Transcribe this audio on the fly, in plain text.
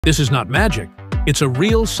This is not magic. It's a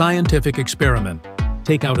real scientific experiment.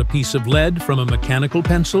 Take out a piece of lead from a mechanical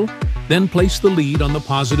pencil, then place the lead on the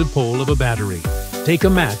positive pole of a battery. Take a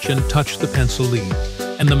match and touch the pencil lead,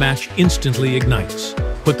 and the match instantly ignites.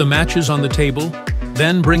 Put the matches on the table,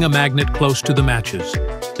 then bring a magnet close to the matches.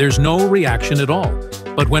 There's no reaction at all.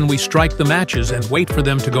 But when we strike the matches and wait for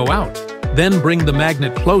them to go out, then bring the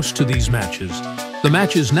magnet close to these matches. The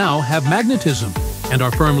matches now have magnetism and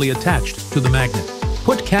are firmly attached to the magnet.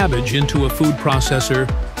 Put cabbage into a food processor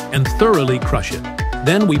and thoroughly crush it.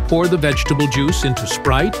 Then we pour the vegetable juice into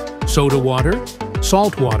Sprite, soda water,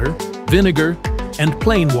 salt water, vinegar, and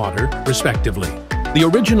plain water, respectively. The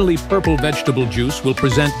originally purple vegetable juice will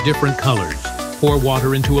present different colors. Pour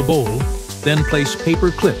water into a bowl, then place paper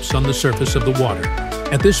clips on the surface of the water.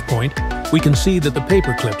 At this point, we can see that the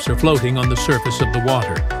paper clips are floating on the surface of the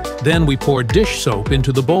water. Then we pour dish soap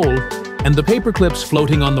into the bowl, and the paper clips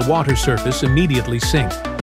floating on the water surface immediately sink.